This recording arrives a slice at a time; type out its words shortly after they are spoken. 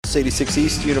House, 86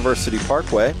 East University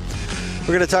Parkway. We're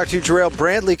going to talk to Jarrell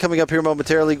Brantley coming up here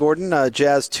momentarily, Gordon, a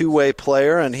Jazz two-way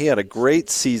player, and he had a great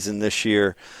season this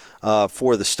year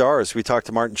for the Stars. We talked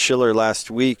to Martin Schiller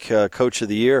last week, Coach of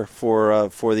the Year for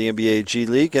the NBA G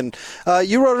League, and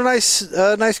you wrote a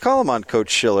nice column on Coach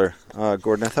Schiller,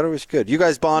 Gordon. I thought it was good. You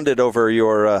guys bonded over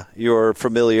your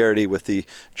familiarity with the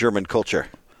German culture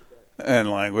and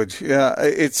language. Yeah,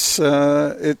 it's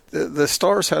the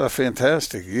Stars had a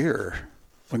fantastic year.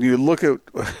 When you look at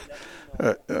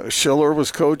Schiller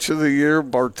was Coach of the Year,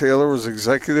 Bart Taylor was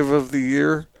Executive of the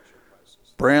Year,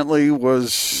 Brantley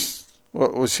was.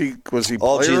 What was he? Was he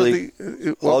All player G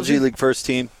League? All G League first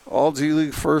team. All G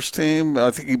League first team. I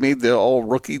think he made the All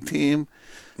Rookie team.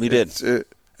 We did.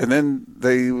 And then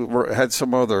they had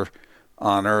some other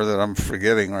honor that I'm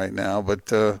forgetting right now. But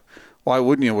why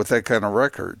wouldn't you with that kind of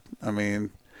record? I mean,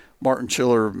 Martin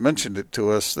Schiller mentioned it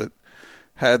to us that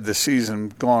had the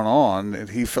season gone on, and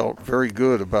he felt very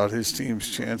good about his team's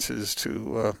chances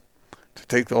to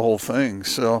take the whole thing.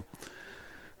 So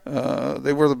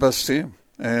they were the best team,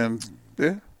 and.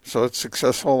 Yeah, so it's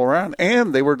successful all around.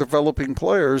 And they were developing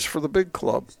players for the big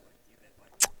club.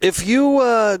 If you,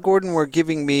 Gordon, were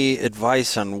giving me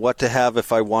advice on what to have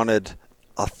if I wanted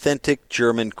authentic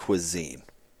German cuisine,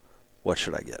 what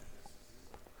should I get?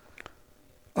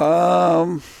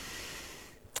 I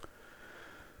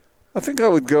think I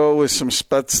would go with some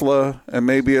Spätzle and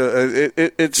maybe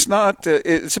it's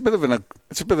a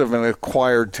bit of an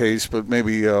acquired taste, but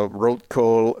maybe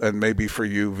Rotkohl and maybe for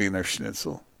you Wiener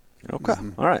Schnitzel. Okay.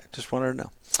 All right. Just wanted to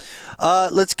know.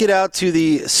 Let's get out to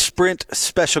the Sprint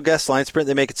special guest line. Sprint,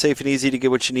 they make it safe and easy to get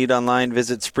what you need online.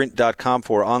 Visit sprint.com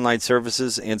for online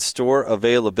services and store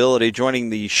availability.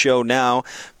 Joining the show now,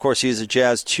 of course, he is a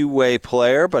Jazz two-way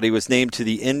player, but he was named to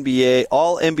the NBA,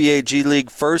 All-NBA G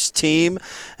League first team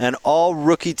and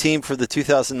all-rookie team for the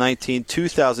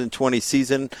 2019-2020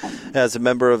 season as a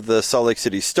member of the Salt Lake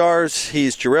City Stars.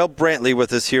 He's Jarrell Brantley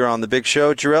with us here on The Big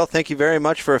Show. Jarrell, thank you very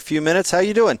much for a few minutes. How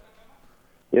you doing?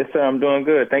 Yes, sir. I'm doing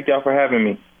good. Thank y'all for having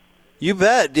me. You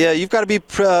bet. Yeah, you've got to be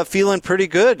feeling pretty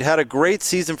good. Had a great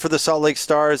season for the Salt Lake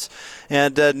Stars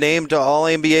and named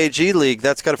All-NBA G League.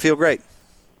 That's got to feel great.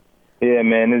 Yeah,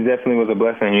 man, it definitely was a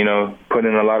blessing, put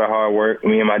in a lot of hard work,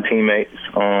 me and my teammates.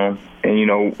 And,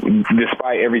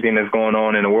 despite everything that's going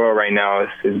on in the world right now,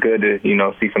 it's good to,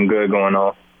 see some good going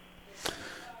on.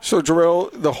 So,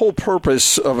 Jarrell, the whole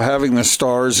purpose of having the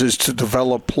Stars is to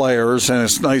develop players, and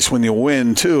it's nice when you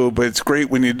win, too, but it's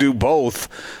great when you do both,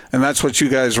 and that's what you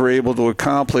guys were able to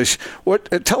accomplish.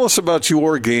 Tell us about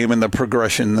your game and the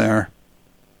progression there.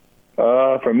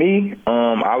 For me,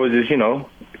 I was just,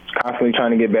 constantly trying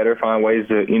to get better, find ways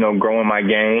to, grow in my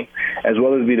game, as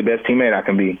well as be the best teammate I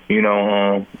can be.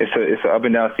 It's an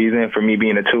up-and-down season. For me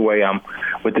being a two-way, I'm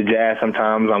with the Jazz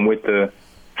sometimes, I'm with the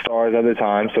Stars other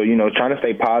times. So, trying to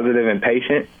stay positive and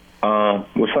patient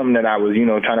was something that I was,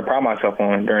 trying to pride myself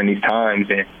on during these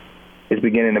times, and it's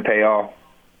beginning to pay off.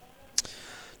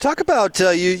 Talk about,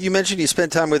 you mentioned you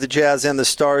spent time with the Jazz and the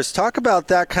Stars. Talk about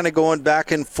that kind of going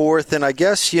back and forth, and I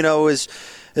guess, is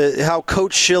how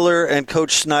Coach Schiller and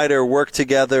Coach Snyder work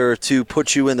together to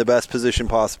put you in the best position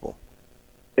possible.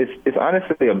 It's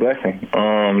honestly a blessing.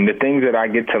 The things that I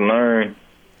get to learn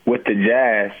with the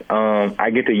Jazz, I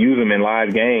get to use them in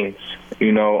live games,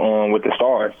 with the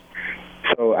Stars.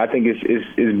 So I think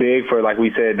it's big for, like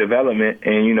we said, development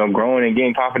and, growing and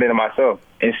getting confident in myself.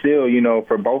 And still,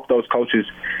 for both those coaches,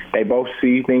 they both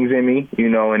see things in me,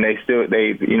 and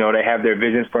they have their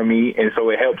visions for me. And so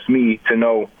it helps me to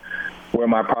know where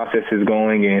my process is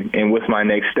going and what's my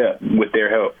next step with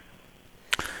their help.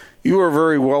 You were a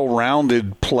very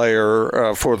well-rounded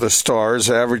player for the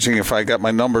Stars, averaging, if I got my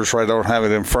numbers right, I don't have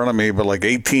it in front of me, but like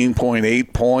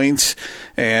 18.8 points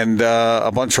and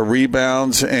a bunch of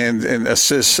rebounds and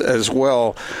assists as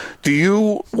well.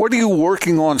 What are you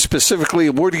working on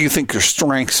specifically? Where do you think your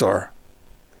strengths are?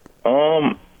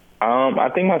 I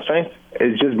think my strength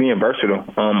is just being versatile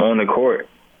on the court,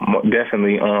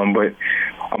 definitely. But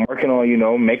I'm working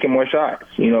on, making more shots,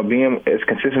 being as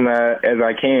consistent as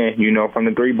I can, from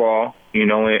the three ball,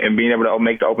 and being able to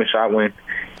make the open shot when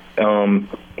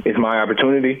it's my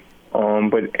opportunity.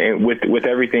 But with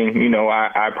everything,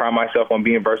 I pride myself on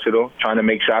being versatile, trying to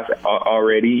make shots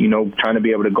already, trying to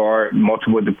be able to guard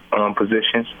multiple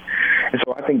positions. And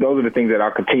so I think those are the things that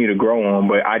I'll continue to grow on.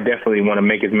 But I definitely want to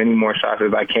make as many more shots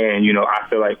as I can. I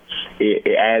feel like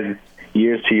it adds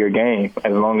years to your game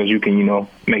as long as you can,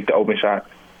 make the open shot.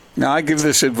 Now, I give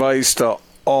this advice to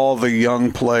all the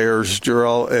young players,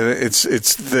 Jarrell, and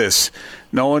it's this.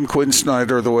 Knowing Quinn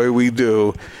Snyder the way we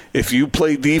do, if you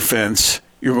play defense,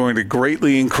 you're going to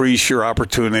greatly increase your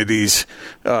opportunities.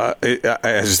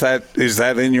 Is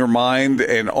that in your mind,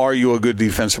 and are you a good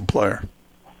defensive player?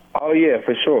 Oh, yeah,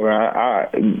 for sure.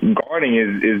 Guarding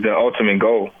is the ultimate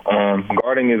goal.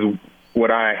 Guarding is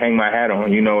what I hang my hat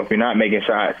on. If you're not making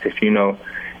shots, if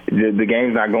the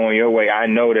game's not going your way, I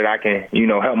know that I can,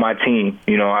 help my team.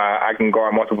 I can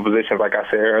guard multiple positions, like I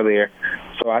said earlier.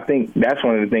 So I think that's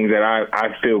one of the things that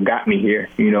I feel got me here,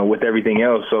 with everything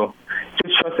else. So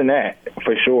just trusting that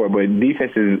for sure. But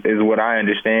defense is what I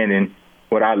understand and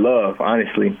what I love,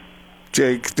 honestly.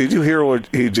 Jake, did you hear what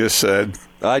he just said?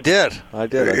 I did.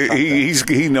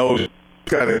 He knows,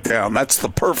 got it down. That's the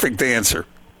perfect answer.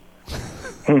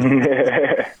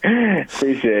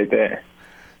 Appreciate that.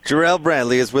 Jarrell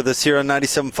Brantley is with us here on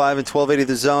 97.5 and 1280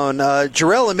 The Zone.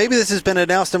 Jarrell, and maybe this has been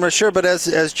announced, I'm not sure, but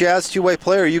as Jazz two-way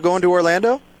player, are you going to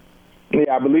Orlando?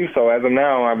 Yeah, I believe so. As of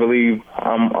now, I believe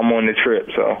I'm on the trip,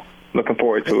 so looking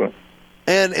forward to it.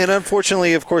 And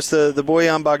unfortunately, of course, the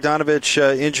Bojan Bogdanovic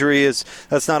injury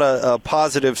that's not a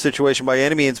positive situation by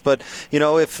any means. But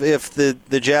if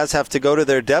the Jazz have to go to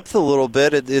their depth a little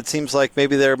bit, it seems like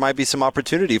maybe there might be some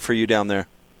opportunity for you down there.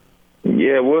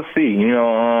 Yeah, we'll see.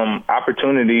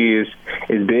 Opportunity is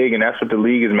big, and that's what the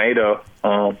league is made of.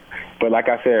 But like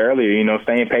I said earlier,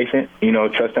 staying patient,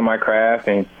 trusting my craft,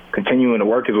 and continuing to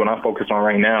work is what I'm focused on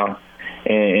right now.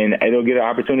 And it'll get an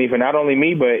opportunity for not only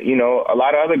me, but, a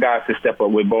lot of other guys to step up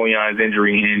with Bojan's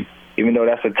injury. And even though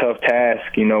that's a tough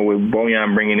task, with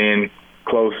Bojan bringing in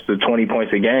close to 20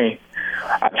 points a game,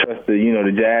 I trust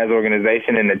the Jazz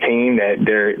organization and the team that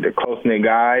they're close-knit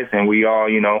guys, and we all,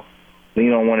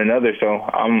 lean on one another. So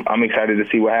I'm excited to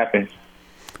see what happens.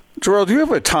 Jarrell, do you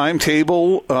have a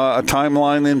timetable, a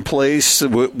timeline in place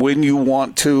when you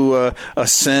want to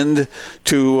ascend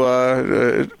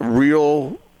to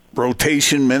real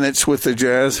rotation minutes with the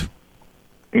Jazz?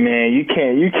 Man, you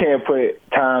can't put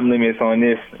time limits on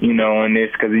this,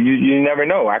 because you never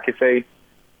know. I could say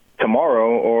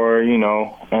tomorrow, or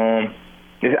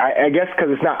I guess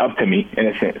because it's not up to me in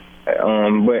a sense.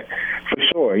 But for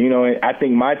sure, I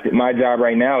think my job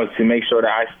right now is to make sure that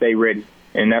I stay ready,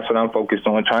 and that's what I'm focused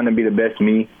on, trying to be the best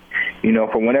me.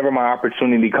 For whenever my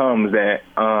opportunity comes, that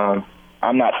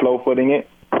I'm not slow-footing it.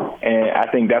 And I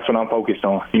think that's what I'm focused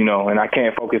on, and I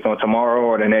can't focus on tomorrow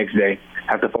or the next day.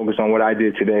 I have to focus on what I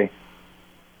did today.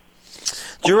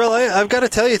 Jarrell, I've got to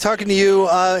tell you, talking to you,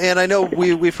 and I know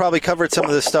we've probably covered some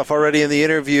of this stuff already in the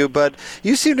interview, but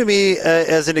you seem to me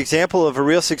as an example of a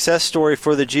real success story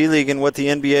for the G League and what the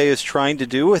NBA is trying to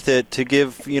do with it to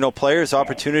give players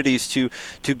opportunities to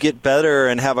get better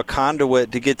and have a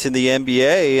conduit to get to the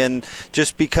NBA. And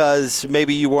just because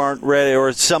maybe you weren't ready,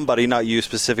 or somebody, not you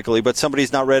specifically, but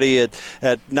somebody's not ready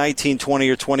at 19, 20,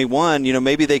 or 21,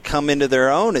 maybe they come into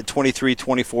their own at 23,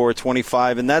 24,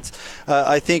 25, and that's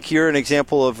I think you're an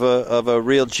example of a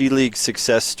real G League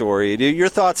success story. Your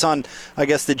thoughts on, I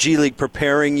guess, the G League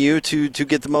preparing you to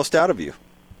get the most out of you?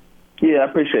 Yeah, I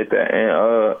appreciate that.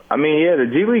 And the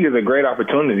G League is a great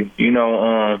opportunity.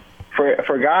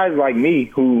 For guys like me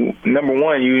who, number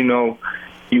one,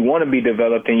 you want to be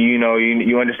developed, and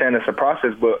you understand it's a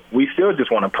process, but we still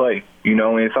just want to play.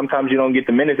 And sometimes you don't get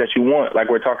the minutes that you want, like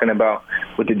we're talking about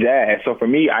with the Jazz. So for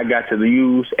me, I got to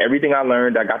use everything I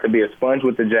learned. I got to be a sponge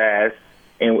with the Jazz.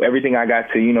 And everything I got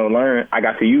to, learn, I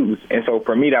got to use. And so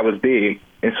for me, that was big.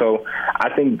 And so I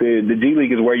think the G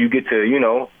League is where you get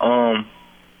to,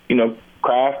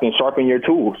 craft and sharpen your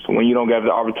tools when you don't get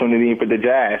the opportunity for the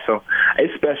Jazz. So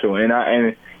it's special. And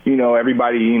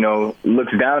everybody,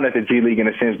 looks down at the G League in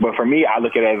a sense. But for me, I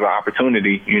look at it as an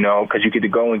opportunity, because you get to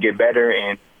go and get better,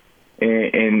 and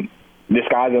the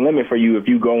sky's the limit for you if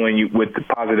you go in with the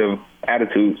positive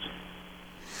attitudes.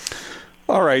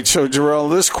 All right, so Jarrell,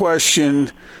 this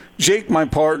question, Jake, my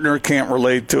partner, can't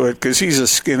relate to it because he's a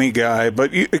skinny guy.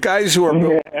 But guys who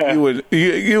are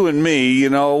you and me,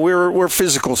 we're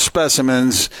physical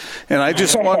specimens. And I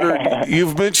just wondered,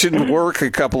 you've mentioned work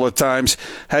a couple of times.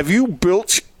 Have you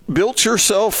built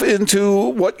yourself into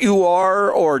what you are,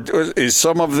 or is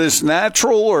some of this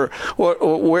natural, or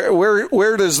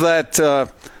where does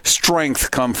that strength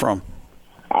come from?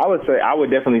 I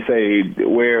would definitely say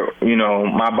where,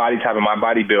 my body type and my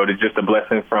body build is just a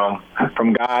blessing from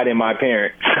God and my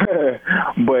parents.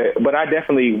 but I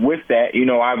definitely, with that,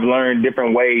 I've learned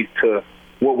different ways to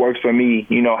what works for me,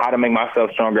 how to make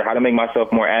myself stronger, how to make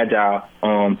myself more agile,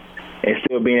 and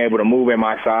still being able to move at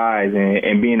my size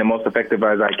and being the most effective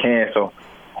as I can. So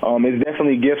it's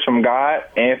definitely gifts from God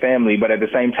and family, but at the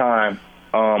same time,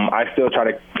 I still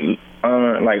try to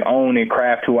own and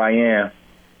craft who I am.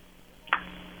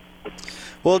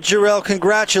 Well, Jarrell,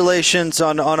 congratulations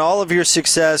on all of your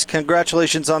success.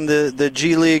 Congratulations on the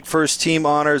G League first team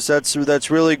honors. That's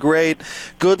really great.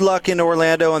 Good luck in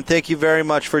Orlando, and thank you very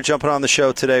much for jumping on the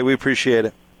show today. We appreciate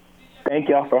it. Thank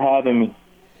y'all for having me.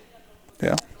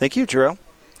 Yeah. Thank you, Jarrell.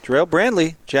 Jarrell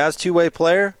Brantley, Jazz two-way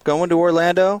player, going to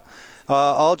Orlando.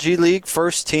 All G League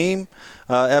first team.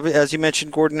 As you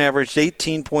mentioned, Gordon averaged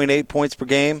 18.8 points per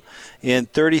game in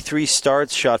 33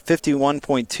 starts, shot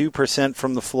 51.2%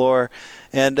 from the floor.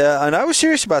 And I was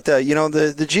serious about that. You know,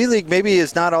 the G League maybe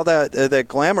is not all that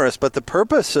glamorous, but the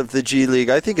purpose of the G League,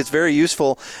 I think it's very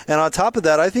useful. And on top of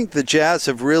that, I think the Jazz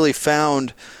have really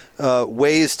found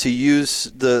ways to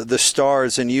use the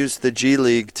stars and use the G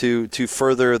League to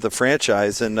further the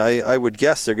franchise. And I would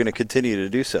guess they're going to continue to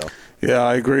do so. Yeah,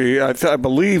 I agree. I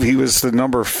believe he was the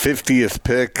number 50th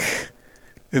pick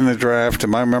in the draft.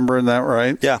 Am I remembering that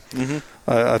right? Yeah. Mm-hmm.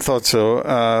 I thought so.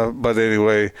 But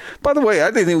anyway, by the way,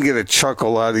 I didn't even get a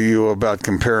chuckle out of you about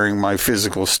comparing my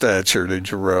physical stature to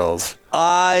Jarrell's.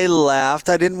 I laughed.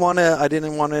 I didn't want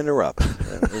to interrupt.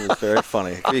 It was very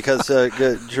funny because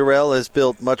Jarrell is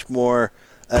built much more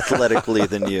athletically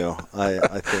than you.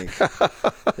 I think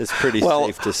it's pretty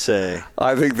safe to say.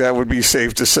 I think that would be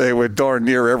safe to say with darn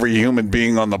near every human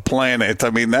being on the planet. I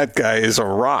mean, that guy is a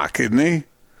rock, isn't he?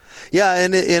 Yeah,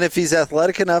 and if he's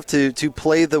athletic enough to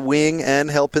play the wing and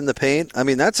help in the paint, I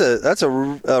mean that's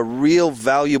a real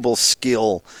valuable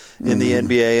skill in the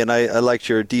NBA. And I liked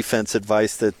your defense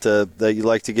advice that you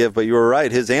like to give, but you were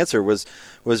right. His answer was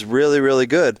really, really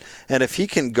good. And if he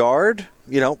can guard,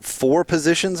 4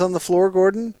 positions on the floor,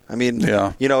 Gordon, I mean,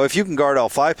 if you can guard all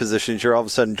 5 positions, you're all of a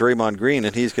sudden Draymond Green,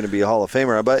 and he's going to be a Hall of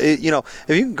Famer. But if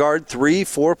you can guard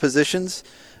 3-4 positions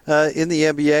in the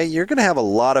NBA, you're going to have a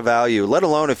lot of value, let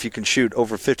alone if you can shoot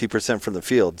over 50% from the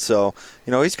field. So,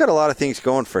 he's got a lot of things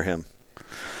going for him.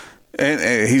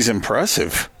 And he's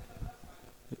impressive.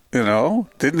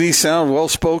 Didn't he sound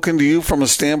well-spoken to you from a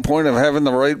standpoint of having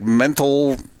the right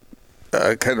mental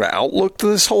kind of outlook to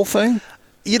this whole thing?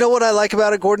 You know what I like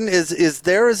about it, Gordon, is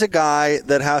there is a guy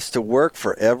that has to work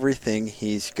for everything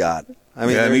he's got. I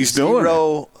mean, and he's doing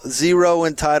zero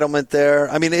entitlement there.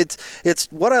 I mean, it's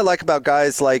what I like about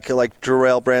guys like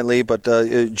Jarrell Brantley,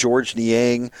 but George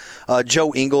Niang,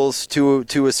 Joe Ingles to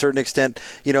a certain extent.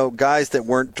 Guys that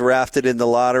weren't drafted in the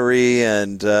lottery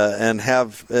and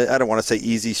have I don't want to say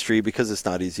easy street because it's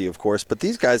not easy, of course. But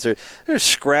these guys they're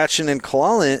scratching and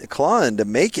clawing to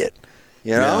make it.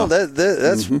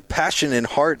 That's passion and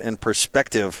heart and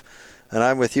perspective. And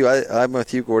I'm with you. I'm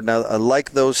with you, Gordon. I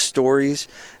like those stories,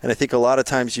 and I think a lot of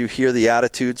times you hear the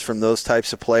attitudes from those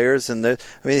types of players. And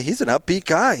he's an upbeat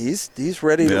guy. He's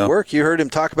ready to work. You heard him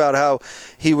talk about how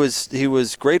he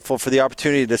was grateful for the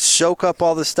opportunity to soak up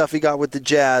all the stuff he got with the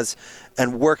Jazz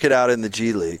and work it out in the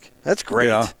G League. That's great.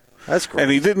 Yeah. That's great.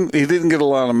 And he didn't get a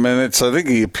lot of minutes. I think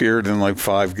he appeared in like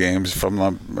 5 games, if I'm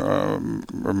not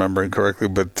remembering correctly.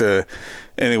 But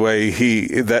anyway,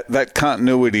 that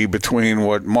continuity between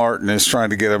what Martin is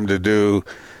trying to get him to do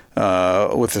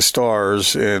with the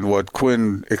Stars and what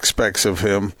Quinn expects of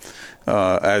him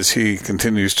as he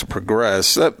continues to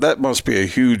progress, that must be a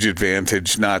huge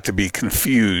advantage, not to be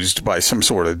confused by some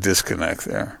sort of disconnect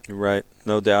there. You're right,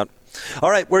 no doubt.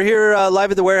 All right, we're here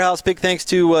live at the warehouse. Big thanks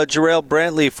to Jarrell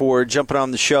Brantley for jumping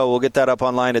on the show. We'll get that up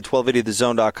online at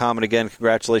 1280thezone.com. And again,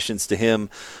 congratulations to him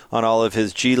on all of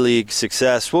his G League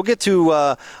success. We'll get to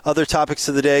other topics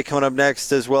of the day coming up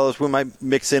next, as well as we might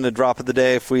mix in a drop of the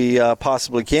day if we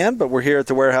possibly can. But we're here at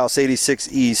the warehouse,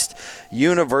 86 East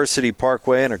University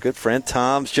Parkway, and our good friend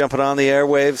Tom's jumping on the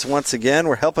airwaves once again.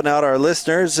 We're helping out our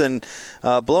listeners and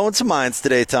blowing some minds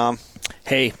today, Tom.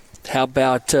 Hey, how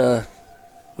about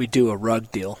we do a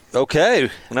rug deal? Okay,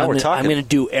 now we're talking. I'm going to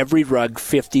do every rug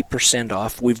 50%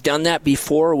 off. We've done that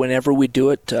before. Whenever we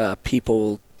do it,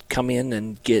 people come in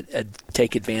and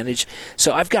take advantage.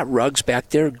 So I've got rugs back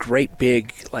there, great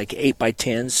big, like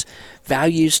 8x10s,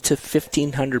 values to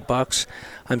 $1,500.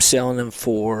 I'm selling them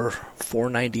for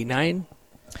 $499.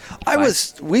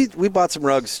 We bought some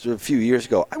rugs a few years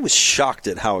ago. I was shocked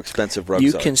at how expensive rugs are.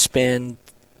 You can spend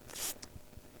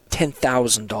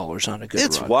 $10,000 on a good rug.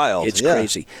 It's wild. It's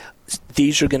crazy.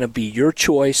 These are going to be your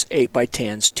choice,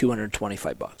 8x10s,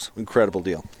 $225. Incredible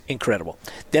deal. Incredible.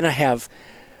 Then I have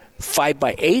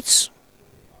 5x8s.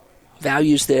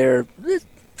 Values there,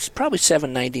 it's probably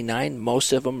 $799.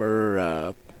 Most of them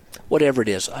are whatever it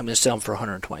is. I'm going to sell them for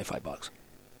 $125.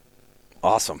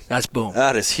 Awesome. That's boom.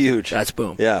 That is huge. That's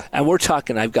boom. Yeah. And we're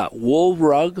talking, I've got wool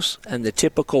rugs, and the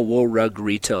typical wool rug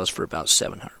retails for about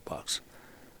 $700.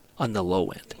 On the low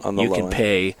end. You can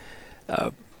pay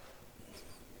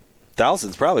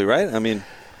thousands, probably, right? I mean,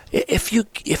 if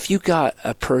you got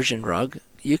a Persian rug,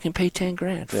 you can pay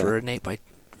 $10,000 for an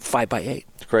 5x8.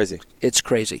 It's crazy. It's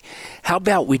crazy. How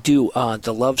about we do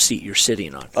the love seat you're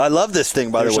sitting on? I love this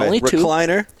thing, by the way.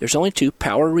 Recliner. There's only two.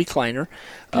 Power recliner.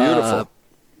 Beautiful.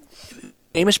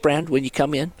 Famous brand. When you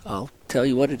come in, I'll tell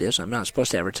you what it is. I'm not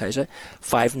supposed to advertise it.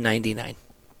 $599.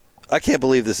 I can't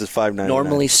believe this is $599.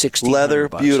 Normally $1,600. Leather,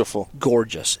 beautiful.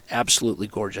 Gorgeous. Absolutely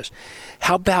gorgeous.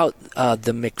 How about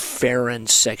the McFerrin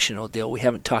sectional deal? We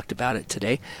haven't talked about it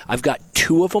today. I've got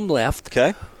 2 of them left.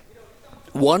 Okay.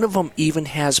 One of them even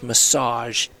has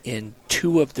massage in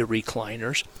 2 of the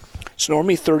recliners. It's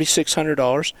normally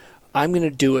 $3,600. I'm going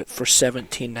to do it for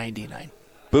 $1,799.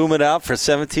 Boom it out for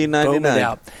 $1,799. Boom it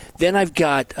out. Then I've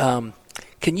got,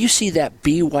 can you see that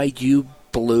BYU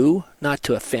blue? Not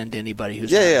to offend anybody who's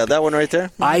Yeah, that one right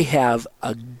there. I have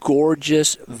a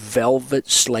gorgeous velvet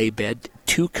sleigh bed,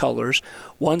 2 colors.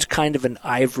 One's kind of an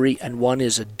ivory, and one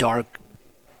is a dark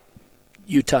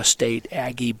Utah State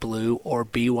Aggie blue or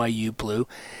BYU blue.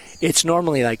 It's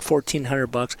normally like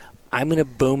 $1,400. I'm going to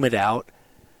boom it out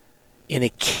in a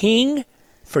king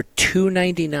for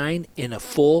 $299, in a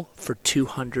full for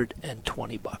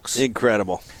 $220.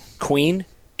 Incredible. Queen,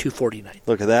 $249.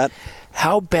 Look at that.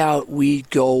 How about we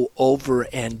go over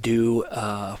and do,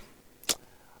 I'm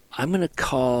going to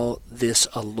call this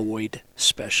a Lloyd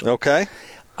special. Okay.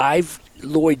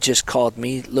 Lloyd just called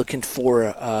me looking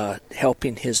for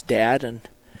helping his dad, and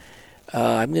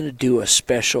I'm going to do a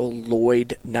special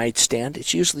Lloyd nightstand.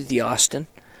 It's usually the Austin.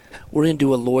 We're going to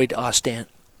do a Lloyd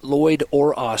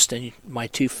or Austin, my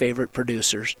 2 favorite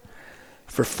producers,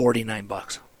 for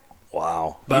 $49.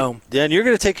 Wow. Boom. Dan, you're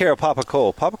going to take care of Papa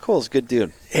Cole. Papa Cole's a good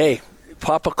dude. Hey,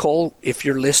 Papa Cole, if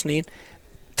you're listening,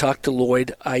 talk to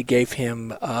Lloyd. I gave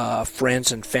him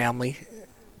friends and family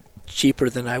cheaper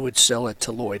than I would sell it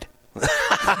to Lloyd.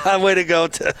 Way to go.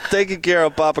 Taking care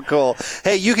of Papa Cole.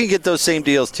 Hey, you can get those same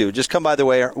deals, too. Just come by the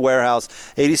warehouse,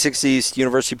 86 East,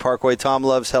 University Parkway. Tom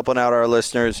loves helping out our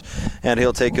listeners, and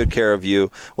he'll take good care of you.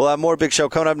 We'll have more Big Show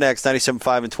coming up next, 97.5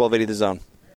 and 1280 The Zone.